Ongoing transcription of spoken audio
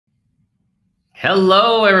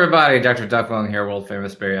Hello, everybody. Dr. Duckwell here, world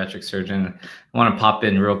famous bariatric surgeon. I want to pop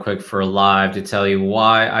in real quick for a live to tell you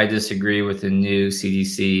why I disagree with the new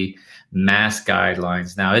CDC mask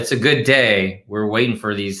guidelines. Now, it's a good day. We're waiting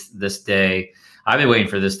for this day. I've been waiting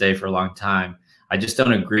for this day for a long time. I just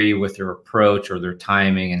don't agree with their approach or their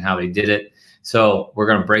timing and how they did it. So we're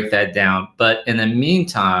going to break that down. But in the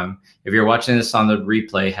meantime, if you're watching this on the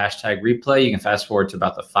replay, hashtag replay, you can fast forward to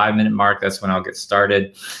about the 5-minute mark. That's when I'll get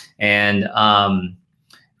started. And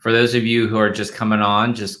for those of you who are just coming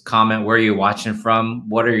on, just comment where you're watching from.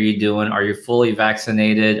 What are you doing? Are you fully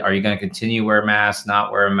vaccinated? Are you going to continue to wear a mask,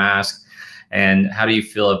 not wear a mask? And how do you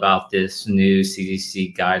feel about this new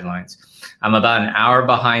CDC guidelines? I'm about an hour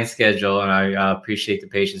behind schedule, and I appreciate the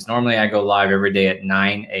patience. Normally, I go live every day at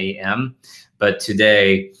 9 a.m., but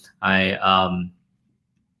today I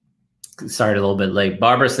started a little bit late.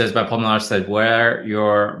 Barbara says, my pulmonologist said, wear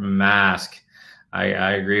your mask. I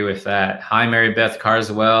agree with that. Hi, Mary Beth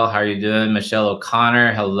Carswell. How are you doing? Michelle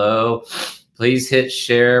O'Connor, hello. Please hit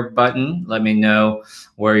share button. Let me know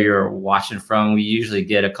where you're watching from. We usually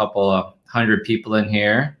get a couple of 100 people in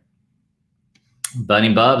here.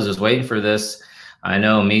 Bunny Bubs is waiting for this. I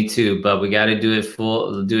know, me too, but we got to do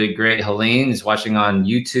it great. Helene is watching on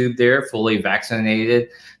YouTube there, fully vaccinated.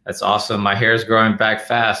 That's awesome. My hair is growing back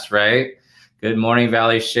fast, right? Good morning,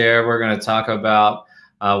 Valley Share. We're going to talk about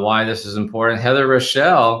why this is important. Heather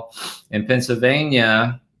Rochelle in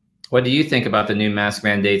Pennsylvania. What do you think about the new mask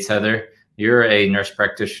mandates, Heather? You're a nurse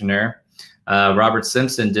practitioner. Robert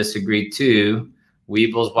Simpson disagreed too.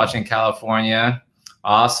 Weebles watching California.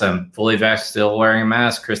 Awesome. Fully vaxxed, still wearing a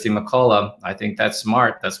mask. Christy McCullough. I think that's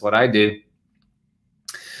smart. That's what I do.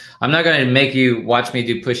 I'm not going to make you watch me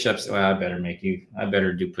do push-ups. Well, I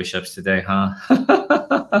better do push-ups today, huh?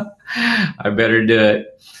 I better do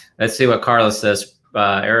it. Let's see what Carla says.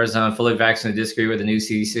 Arizona, fully vaccinated, disagree with the new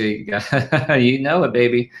CDC. You know it,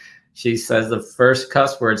 baby. She says the first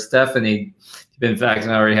cuss word. Stephanie, you've been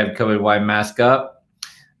vaccinated, already have COVID. Why mask up?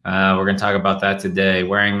 We're going to talk about that today.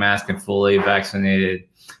 Wearing mask and fully vaccinated.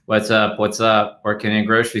 What's up? What's up? Working in a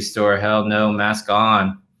grocery store. Hell no, mask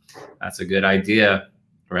on. That's a good idea,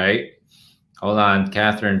 right? Hold on.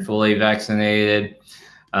 Catherine, fully vaccinated.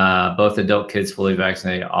 Both adult kids fully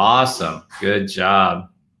vaccinated. Awesome. Good job.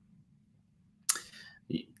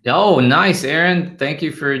 Oh, nice, Aaron. Thank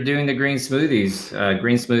you for doing the green smoothies.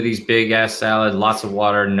 Green smoothies, big ass salad, lots of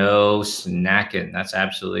water, no snacking. That's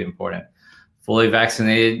absolutely important. Fully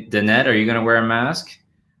vaccinated. Danette, are you going to wear a mask?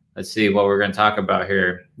 Let's see what we're going to talk about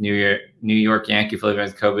here. New York Yankee fully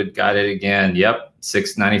vaccinated COVID got it again. Yep,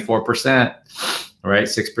 94%. Right,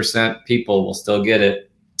 6% people will still get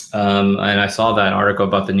it. And I saw that article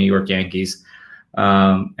about the New York Yankees.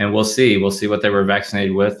 And we'll see. We'll see what they were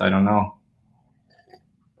vaccinated with. I don't know.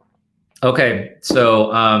 Okay,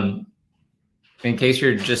 so in case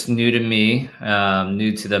you're just new to me,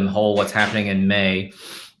 new to the whole what's happening in May,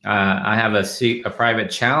 I have a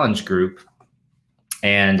private challenge group,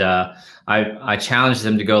 and I challenged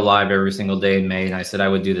them to go live every single day in May, and I said I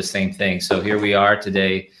would do the same thing. So here we are.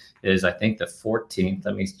 Today is, I think, the 14th.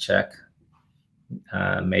 Let me check.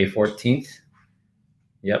 May 14th.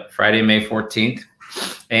 Yep, Friday, May 14th.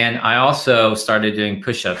 And I also started doing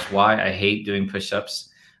push-ups. Why? I hate doing push-ups.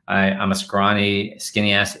 I'm a scrawny,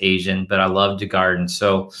 skinny-ass Asian, but I love to garden.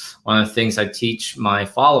 So one of the things I teach my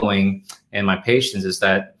following and my patients is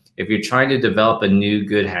that if you're trying to develop a new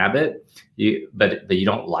good habit, but you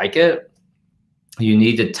don't like it, you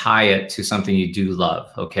need to tie it to something you do love,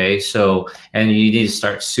 okay? So, and you need to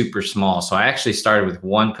start super small. So I actually started with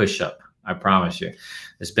one push-up, I promise you.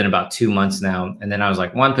 It's been about 2 months now. And then I was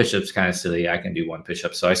like, one push-up is kind of silly. I can do one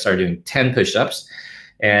push-up. So I started doing 10 push-ups.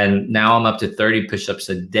 And now I'm up to 30 push-ups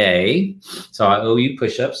a day. So I owe you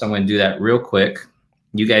push-ups. I'm going to do that real quick.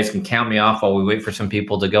 You guys can count me off while we wait for some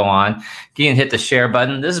people to go on. You can hit the share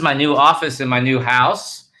button. This is my new office in my new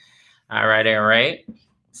house. All right, all right.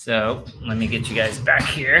 So let me get you guys back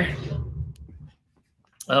here.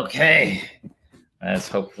 Okay. That's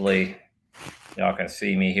hopefully y'all can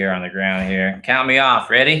see me here on the ground here. Count me off.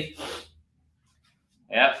 Ready?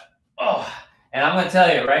 Yep. Oh. And I'm going to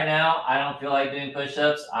tell you right now, I don't feel like doing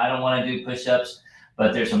push-ups. I don't want to do push-ups,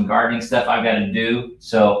 but there's some gardening stuff I've got to do.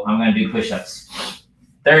 So I'm going to do push-ups.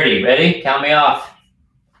 30. Ready? Count me off.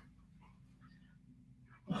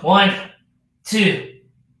 1, 2,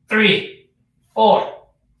 3, 4,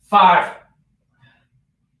 5.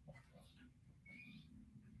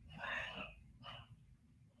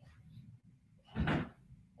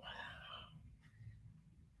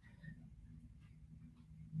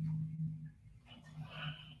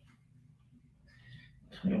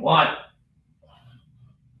 One,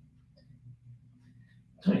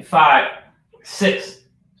 25, 6,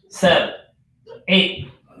 7,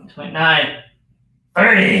 8, 29,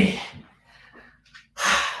 30.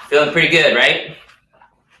 Feeling pretty good, right?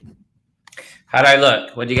 How'd I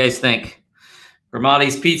look? What do you guys think?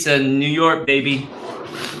 Grimaldi's Pizza, New York, baby.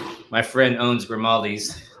 My friend owns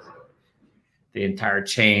Grimaldi's, the entire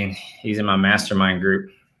chain. He's in my mastermind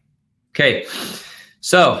group. Okay,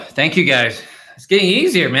 so thank you guys. It's getting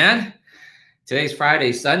easier, man. Today's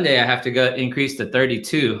Friday. Sunday, I have to go increase to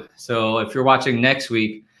 32. So if you're watching next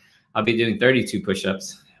week, I'll be doing 32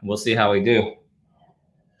 push-ups. We'll see how we do.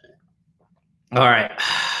 All right.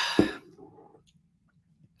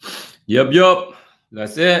 Yup.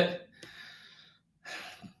 That's it.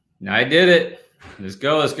 I did it. Let's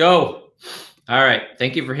go. All right.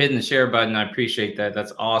 Thank you for hitting the share button. I appreciate that.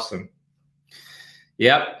 That's awesome.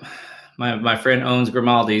 Yep. My friend owns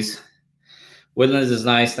Grimaldi's. Woodlands is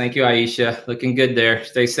nice. Thank you, Aisha. Looking good there.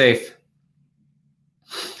 Stay safe.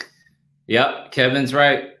 Yep. Kevin's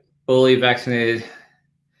right. Fully vaccinated.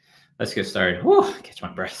 Let's get started. Whew, catch my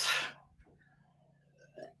breath.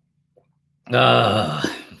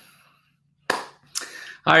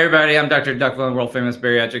 Hi, everybody. I'm Dr. Duckville, world famous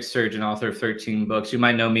bariatric surgeon, author of 13 books. You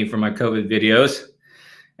might know me from my COVID videos.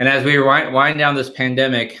 And as we wind down this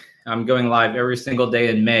pandemic, I'm going live every single day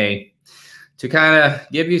in May to kind of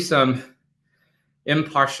give you some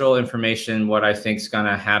impartial information, what I think is going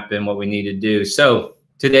to happen, what we need to do. So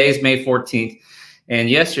today is May 14th. And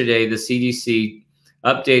yesterday, the CDC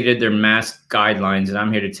updated their mask guidelines. And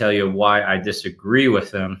I'm here to tell you why I disagree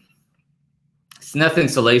with them. It's nothing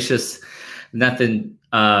salacious, nothing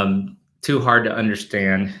too hard to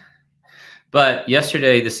understand. But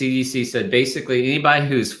yesterday, the CDC said basically anybody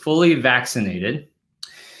who's fully vaccinated,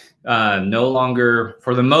 no longer,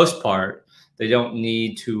 for the most part, they don't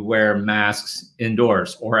need to wear masks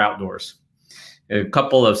indoors or outdoors. A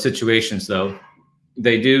couple of situations, though,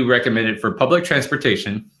 they do recommend it for public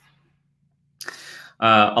transportation,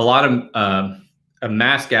 a lot of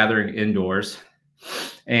mass gathering indoors,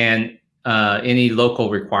 and any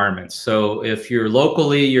local requirements. So if you're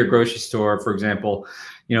locally, your grocery store, for example,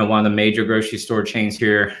 one of the major grocery store chains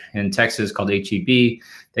here in Texas called HEB,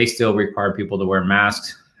 they still require people to wear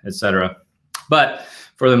masks, etc. But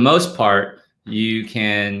for the most part, you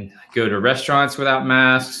can go to restaurants without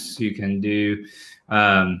masks. You can do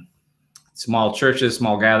small churches,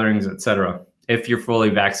 small gatherings, etc. if you're fully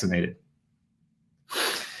vaccinated.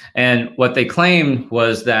 And what they claimed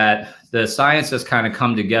was that the science has kind of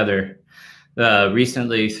come together.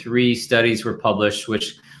 Recently, 3 studies were published,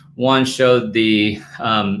 which one showed the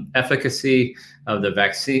efficacy of the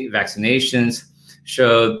vaccinations,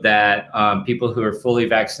 showed that people who are fully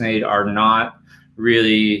vaccinated are not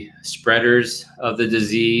really spreaders of the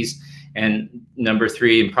disease. And number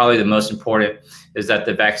 3, and probably the most important, is that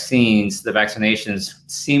the vaccinations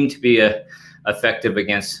seem to be effective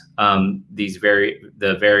against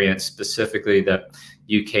the variants, specifically the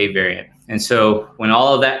UK variant. And so when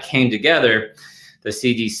all of that came together, the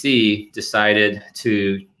CDC decided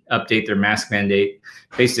to update their mask mandate,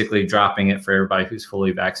 basically dropping it for everybody who's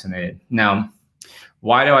fully vaccinated. Now,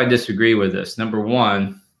 why do I disagree with this? Number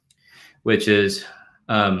one, which is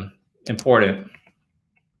important.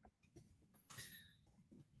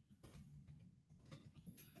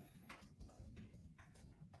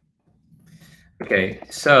 Okay,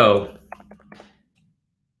 so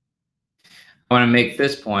I want to make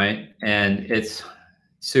this point, and it's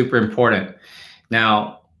super important.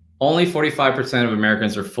 Now, only 45% of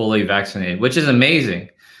Americans are fully vaccinated, which is amazing,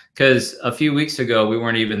 because a few weeks ago we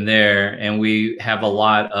weren't even there, and we have a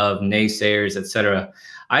lot of naysayers, etc.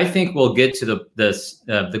 I think we'll get to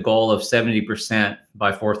the goal of 70%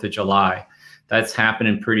 by 4th of July. That's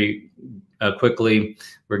happening pretty quickly.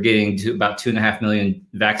 We're getting to about 2.5 million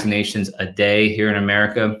vaccinations a day here in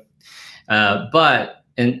America. But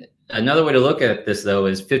another way to look at this, though,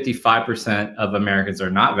 is 55% of Americans are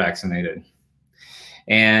not vaccinated.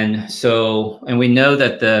 And we know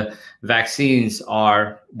that the vaccines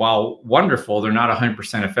are, while wonderful, they're not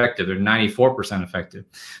 100% effective. They're 94% effective.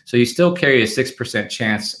 So you still carry a 6%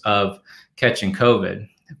 chance of catching COVID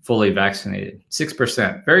fully vaccinated.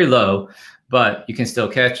 6%, very low, but you can still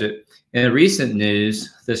catch it. In the recent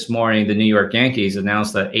news this morning, the New York Yankees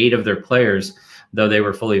announced that 8 of their players, though they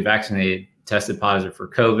were fully vaccinated, tested positive for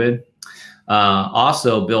COVID.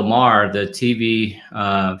 Also, Bill Maher, the TV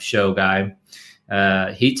show guy,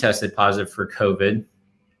 he tested positive for COVID,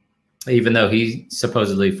 even though he's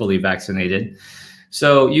supposedly fully vaccinated.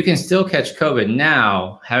 So you can still catch COVID.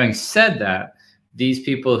 Now, having said that, these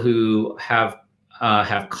people who have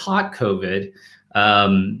caught COVID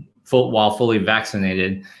while fully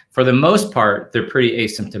vaccinated, for the most part, they're pretty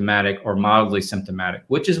asymptomatic or mildly symptomatic,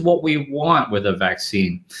 which is what we want with a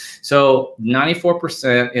vaccine. So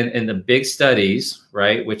 94% in the big studies,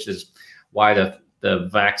 right, which is why the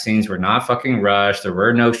vaccines were not fucking rushed. There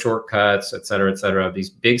were no shortcuts, et cetera, et cetera. These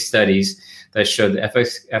big studies that showed the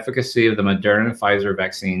efficacy of the Moderna and Pfizer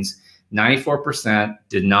vaccines, 94%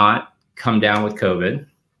 did not come down with COVID.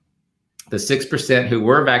 The 6% who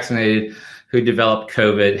were vaccinated who developed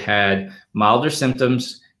COVID had milder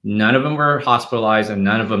symptoms. None of them were hospitalized and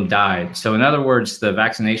none of them died. So in other words, the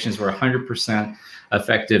vaccinations were 100%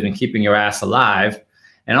 effective in keeping your ass alive.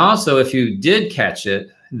 And also, if you did catch it,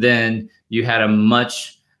 then you had a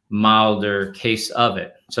much milder case of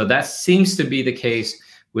it. So that seems to be the case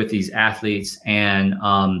with these athletes and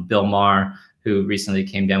Bill Maher, who recently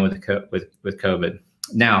came down with COVID.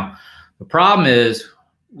 Now, the problem is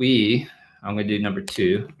I'm going to do number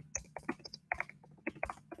 2.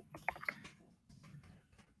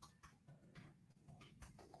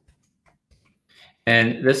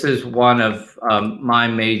 And this is one of my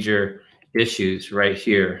major issues right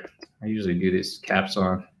here. I usually do these caps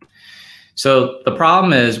on. So the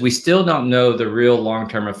problem is we still don't know the real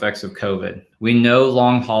long-term effects of COVID. We know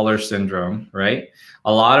long hauler syndrome, right?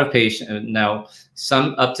 A lot of patients now,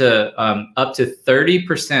 some up to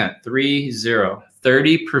 30%,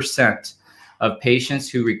 30% of patients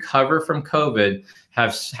who recover from COVID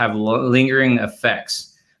have lingering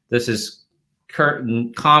effects. This is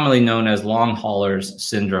commonly known as long haulers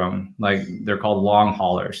syndrome, like they're called long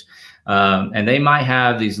haulers. And they might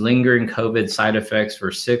have these lingering COVID side effects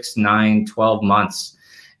for 6, 9, 12 months,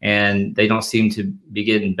 and they don't seem to be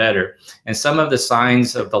getting better. And some of the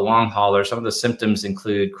signs of the long hauler, some of the symptoms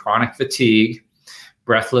include chronic fatigue,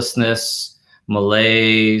 breathlessness,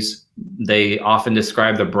 malaise. They often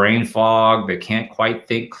describe the brain fog. They can't quite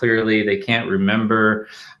think clearly. They can't remember.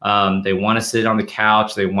 They want to sit on the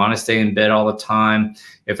couch. They want to stay in bed all the time.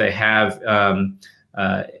 If they have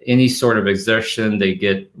any sort of exertion, they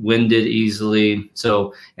get winded easily.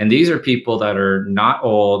 So, and these are people that are not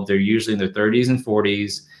old. They're usually in their 30s and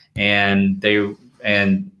 40s, and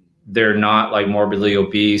they're not like morbidly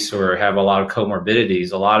obese or have a lot of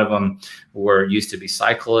comorbidities. A lot of them used to be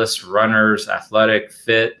cyclists, runners, athletic,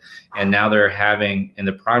 fit, and now they're having, in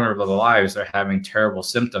the prime of their lives, they're having terrible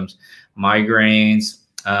symptoms, migraines.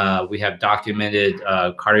 We have documented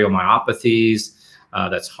cardiomyopathies.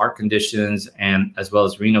 That's heart conditions, and as well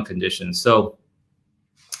as renal conditions. So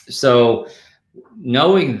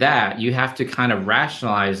knowing that, you have to kind of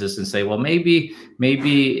rationalize this and say, well, maybe I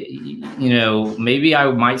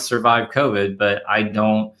might survive COVID, but I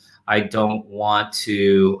don't want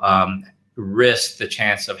to risk the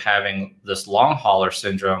chance of having this long hauler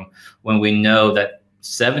syndrome when we know that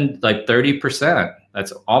 30%,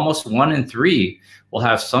 that's almost 1 in 3, will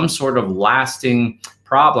have some sort of lasting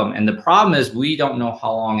problem. And the problem is we don't know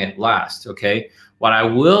how long it lasts. Okay. What I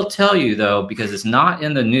will tell you though, because it's not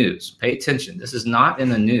in the news, pay attention. This is not in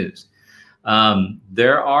the news.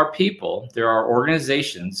 There are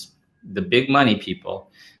organizations, the big money people,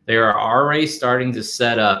 they are already starting to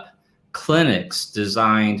set up clinics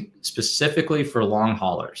designed specifically for long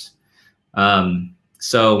haulers.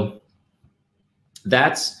 So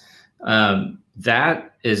that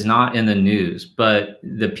is not in the news, but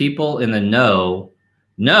the people in the know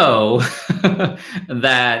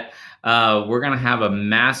that we're going to have a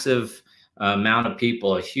massive amount of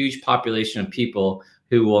people, a huge population of people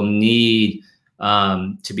who will need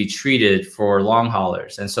to be treated for long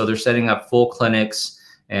haulers. And so they're setting up full clinics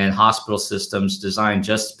and hospital systems designed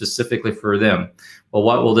just specifically for them. Well,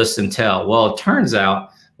 what will this entail? Well, it turns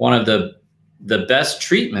out one of the best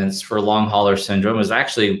treatments for long hauler syndrome is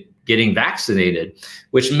actually getting vaccinated,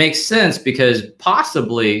 which makes sense because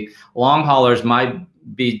possibly long haulers might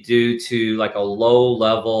be due to like a low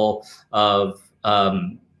level of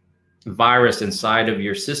virus inside of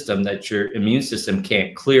your system that your immune system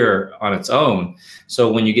can't clear on its own. So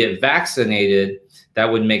when you get vaccinated, that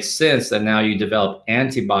would make sense that now you develop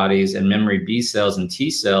antibodies and memory B cells and T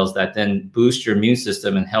cells that then boost your immune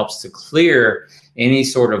system and helps to clear any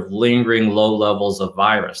sort of lingering low levels of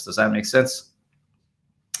virus. Does that make sense?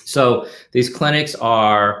 So these clinics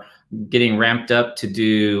are getting ramped up to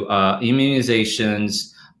do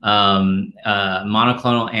immunizations,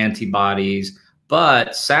 monoclonal antibodies,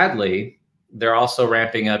 but sadly, they're also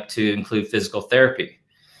ramping up to include physical therapy.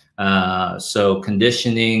 So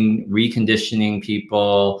conditioning, reconditioning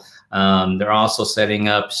people. They're also setting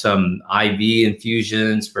up some IV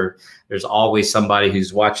infusions there's always somebody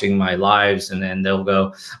who's watching my lives and then they'll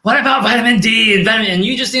go, what about vitamin D and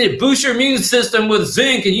you just need to boost your immune system with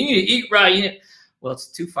zinc and you need to eat right. Well, it's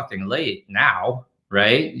too fucking late now,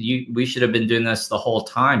 right? We should have been doing this the whole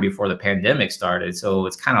time before the pandemic started. So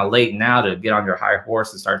it's kind of late now to get on your high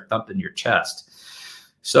horse and start thumping your chest.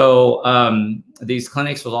 So these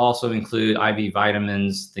clinics will also include IV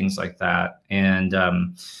vitamins, things like that. And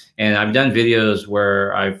I've done videos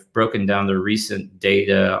where I've broken down the recent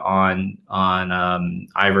data on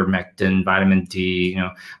ivermectin, vitamin D. You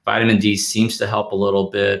know, vitamin D seems to help a little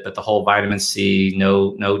bit, but the whole vitamin C,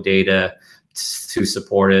 no data to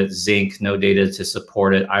support it. Zinc, no data to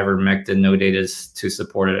support it. Ivermectin, no data to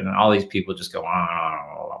support it. And all these people just go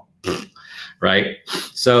on, right?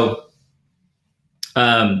 So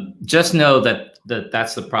just know that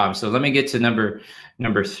that's the problem. So let me get to number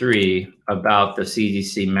 3 about the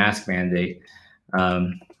CDC mask mandate.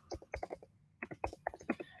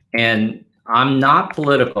 And I'm not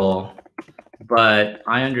political, but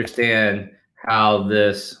I understand how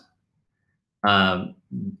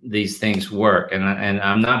these things work, and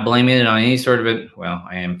I'm not blaming it on any sort of it. Well,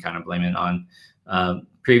 I am kind of blaming it on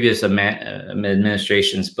previous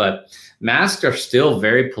administrations, but masks are still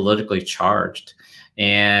very politically charged.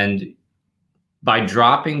 And by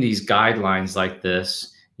dropping these guidelines like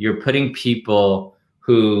this, you're putting people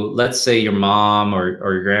who, let's say your mom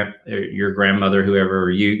or your grandmother, whoever,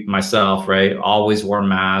 or you, myself, right, always wore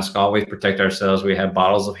masks, always protect ourselves. We had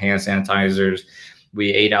bottles of hand sanitizers.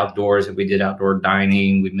 We ate outdoors and we did outdoor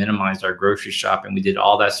dining. We minimized our grocery shopping. We did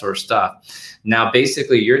all that sort of stuff. Now,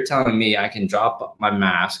 basically, you're telling me I can drop my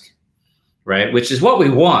mask, right? Which is what we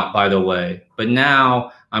want, by the way. But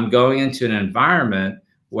now I'm going into an environment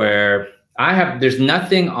where there's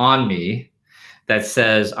nothing on me that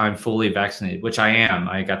says I'm fully vaccinated, which I am.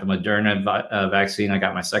 I got the Moderna vaccine. I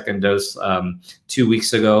got my second dose 2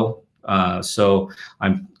 weeks ago. So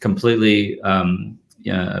I'm completely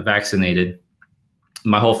vaccinated.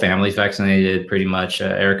 My whole family's vaccinated, pretty much.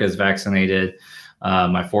 Erica's vaccinated.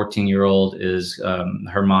 My 14-year-old is,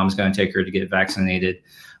 her mom's going to take her to get vaccinated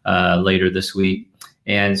later this week.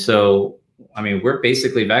 And so, I mean, we're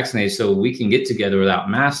basically vaccinated, so we can get together without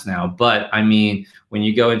masks now. But I mean, when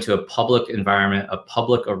you go into a public environment, a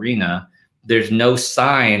public arena, there's no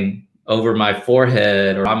sign over my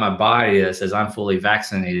forehead or on my body that says I'm fully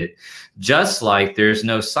vaccinated. Just like there's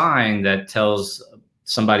no sign that tells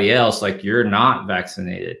somebody else like you're not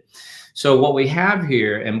vaccinated. So what we have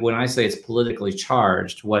here, and when I say it's politically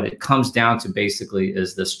charged, what it comes down to basically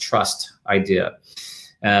is this trust idea.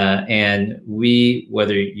 And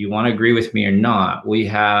whether you want to agree with me or not, we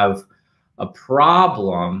have a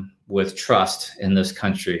problem with trust in this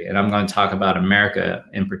country. And I'm going to talk about America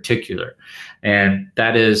in particular. And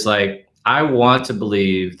that is, like, I want to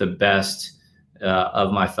believe the best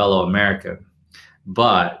of my fellow American,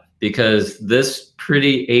 but because this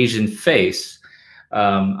pretty Asian face,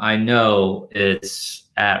 I know it's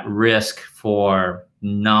at risk for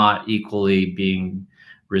not equally being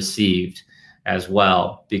received as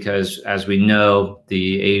well, because as we know,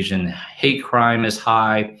 the Asian hate crime is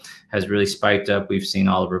high, has really spiked up. We've seen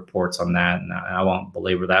all the reports on that, and I won't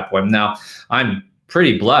belabor that point. Now, I'm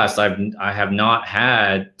pretty blessed. I have not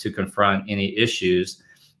had to confront any issues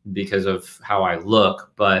because of how I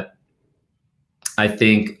look, but I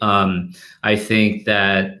think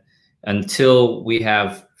that until we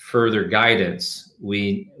have further guidance,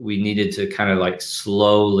 we needed to kind of like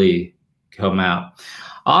slowly come out.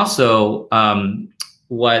 Also,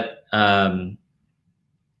 what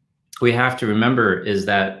we have to remember is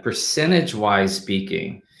that percentage-wise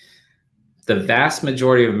speaking, the vast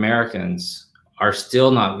majority of Americans are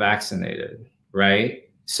still not vaccinated, right?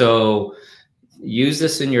 So use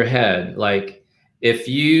this in your head. Like, if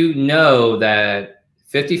you know that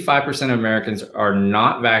 55% of Americans are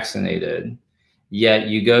not vaccinated, yet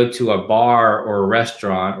you go to a bar or a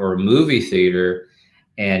restaurant or a movie theater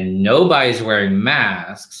and nobody's wearing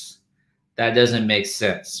masks, that doesn't make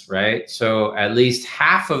sense, right? So at least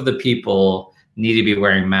half of the people need to be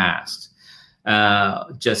wearing masks.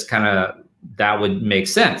 Just kind of, that would make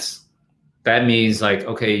sense. That means, like,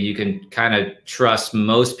 okay, you can kind of trust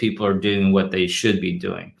most people are doing what they should be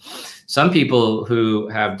doing. Some people who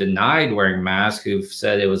have denied wearing masks, who've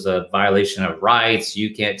said it was a violation of rights,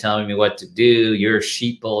 you can't tell me what to do, you're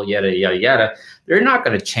sheeple, yada, yada, yada, they're not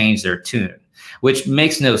going to change their tune, which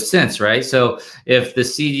makes no sense, right? So if the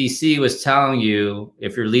CDC was telling you,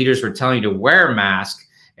 if your leaders were telling you to wear a mask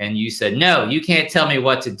and you said, no, you can't tell me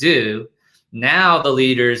what to do, now the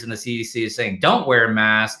leaders in the CDC is saying, don't wear a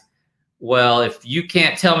mask. Well, if you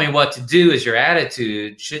can't tell me what to do is your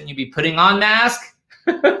attitude, shouldn't you be putting on mask?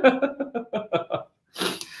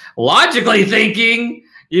 Logically thinking,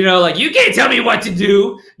 you know, like, you can't tell me what to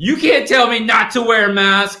do. You can't tell me not to wear a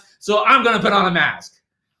mask, so I'm going to put on a mask.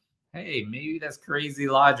 Hey, maybe that's crazy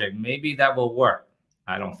logic. Maybe that will work.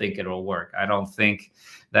 I don't think it'll work. I don't think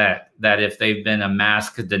that if they've been a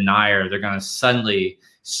mask denier, they're going to suddenly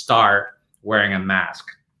start wearing a mask.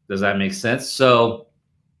 Does that make sense? So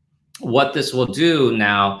what this will do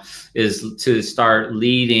now is to start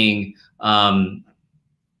leading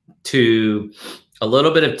to a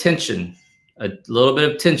little bit of tension,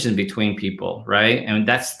 between people, right? And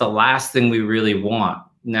that's the last thing we really want.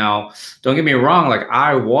 Now, don't get me wrong, like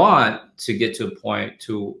I want to get to a point,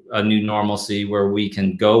 to a new normalcy where we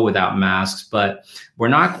can go without masks, but we're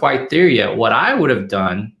not quite there yet. What I would have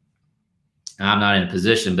done, and I'm not in a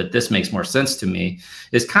position, but this makes more sense to me,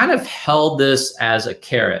 is kind of held this as a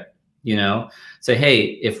carrot, you know, say,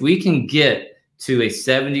 hey, if we can get to a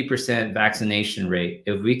 70% vaccination rate,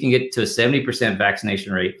 if we can get to a 70%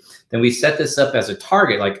 vaccination rate, then we set this up as a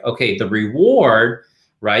target. Like, okay, the reward,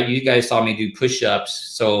 right? You guys saw me do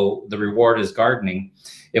push-ups, so the reward is gardening.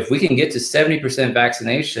 If we can get to 70%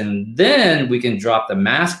 vaccination, then we can drop the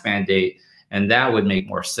mask mandate, and that would make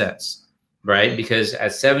more sense, right? Because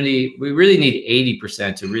at 70, we really need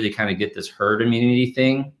 80% to really kind of get this herd immunity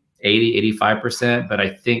thing, 80, 85%, but I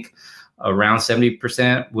think around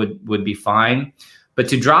 70% would be fine. But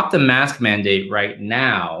to drop the mask mandate right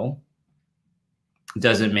now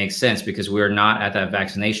doesn't make sense because we're not at that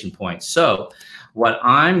vaccination point. So what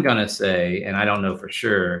I'm going to say, and I don't know for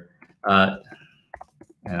sure, and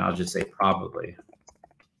I'll just say probably.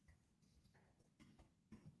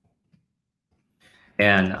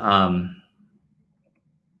 And oh,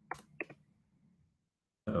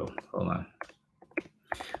 hold on.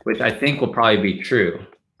 Which I think will probably be true.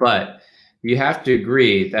 But you have to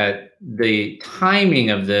agree that the timing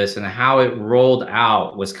of this and how it rolled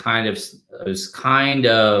out was kind of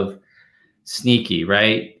sneaky,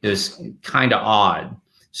 right? It was kind of odd.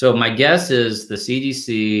 So my guess is the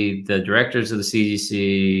CDC, the directors of the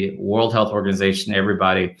CDC, World Health Organization,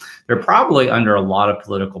 everybody, they're probably under a lot of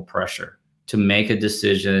political pressure to make a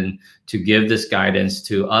decision, to give this guidance,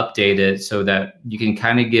 to update it so that you can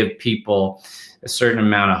kind of give people a certain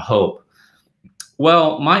amount of hope.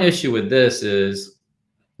 Well, my issue with this is,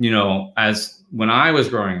 you know, as when I was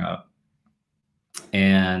growing up,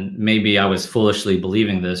 and maybe I was foolishly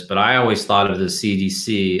believing this, but I always thought of the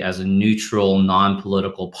CDC as a neutral,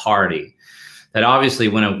 non-political party that obviously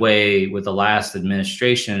went away with the last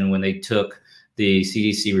administration when they took the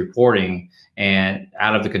CDC reporting and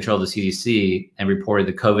out of the control of the CDC and reported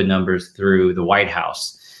the COVID numbers through the White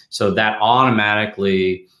House. So that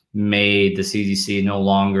automatically made the CDC no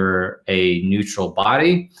longer a neutral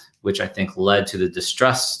body, which I think led to the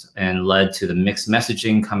distrust and led to the mixed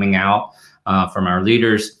messaging coming out from our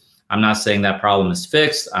leaders. I'm not saying that problem is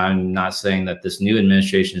fixed. I'm not saying that this new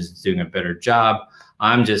administration is doing a better job.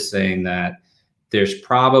 I'm just saying that there's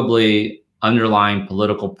probably underlying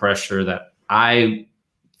political pressure that I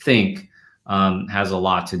think has a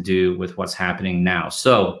lot to do with what's happening now.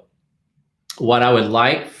 So what I would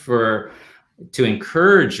like to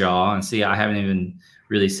encourage y'all, and see, I haven't even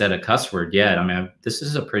really said a cuss word yet. I mean, this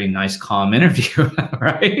is a pretty nice, calm interview,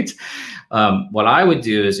 right? What I would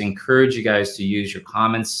do is encourage you guys to use your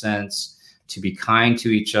common sense, to be kind to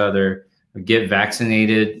each other, get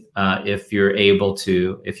vaccinated if you're able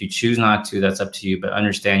to. If you choose not to, that's up to you, but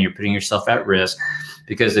understand you're putting yourself at risk,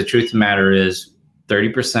 because the truth of the matter is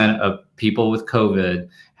 30% of people with COVID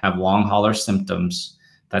have long hauler symptoms.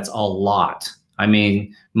 That's a lot. I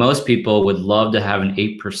mean, most people would love to have an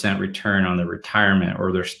 8% return on their retirement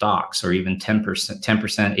or their stocks, or even 10%,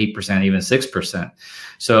 8%, even 6%.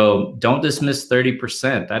 So don't dismiss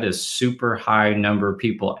 30%. That is super high number of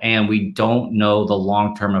people. And we don't know the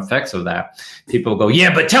long-term effects of that. People go,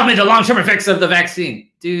 yeah, but tell me the long-term effects of the vaccine.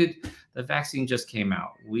 Dude, the vaccine just came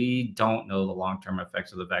out. We don't know the long-term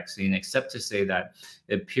effects of the vaccine, except to say that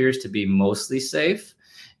it appears to be mostly safe.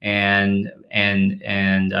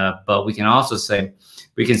 But we can also say,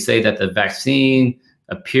 that the vaccine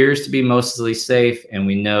appears to be mostly safe, and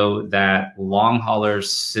we know that long hauler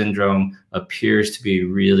syndrome appears to be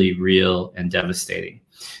really real and devastating.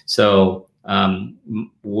 So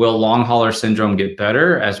will long hauler syndrome get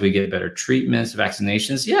better as we get better treatments,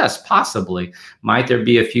 vaccinations? Yes, possibly. Might there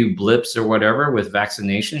be a few blips or whatever with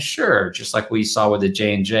vaccination? Sure, just like we saw with the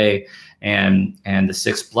J&J and the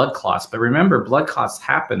 6 blood clots. But remember, blood clots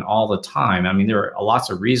happen all the time. I mean, there are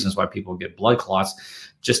lots of reasons why people get blood clots.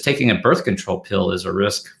 Just taking a birth control pill is a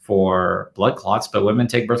risk for blood clots, but women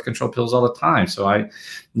take birth control pills all the time. So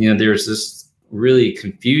there's this really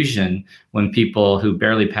confusion when people who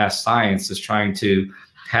barely pass science is trying to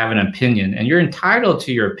have an opinion, and you're entitled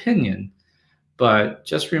to your opinion, but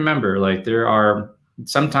just remember, like, there are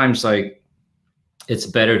sometimes, like, it's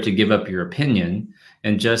better to give up your opinion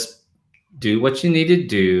and just do what you need to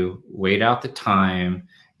do, wait out the time,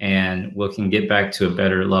 and we can get back to a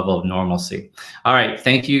better level of normalcy. All right.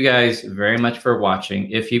 Thank you guys very much for watching.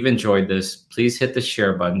 If you've enjoyed this, please hit the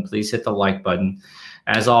share button. Please hit the like button.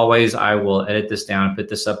 As always, I will edit this down and put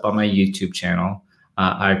this up on my YouTube channel.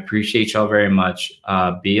 I appreciate y'all very much.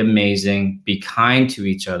 Be amazing. Be kind to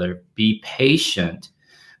each other. Be patient,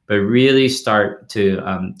 but really start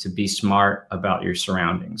to be smart about your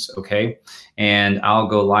surroundings, okay? And I'll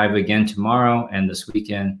go live again tomorrow and this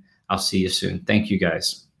weekend. I'll see you soon. Thank you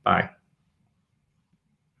guys. Bye.